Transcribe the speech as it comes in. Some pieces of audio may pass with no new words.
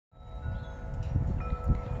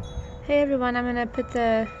Hey everyone, I'm gonna put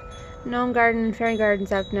the gnome garden and fairy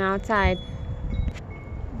gardens up now outside.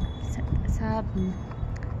 Set this up and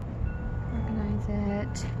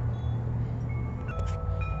organize it.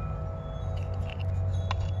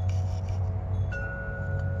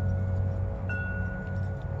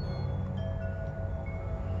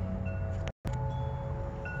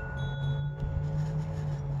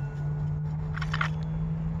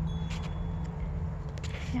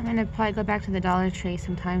 I'm gonna probably go back to the Dollar Tree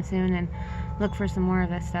sometime soon and look for some more of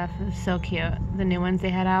this stuff. It was so cute, the new ones they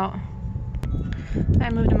had out. I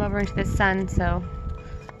moved them over into the sun so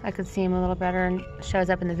I could see them a little better and shows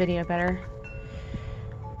up in the video better.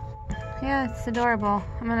 Yeah, it's adorable.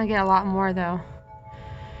 I'm gonna get a lot more though.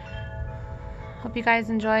 Hope you guys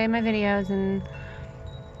enjoy my videos, and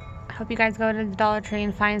I hope you guys go to the Dollar Tree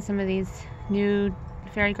and find some of these new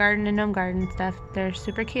fairy garden and gnome garden stuff. They're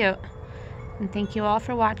super cute. And thank you all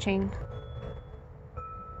for watching.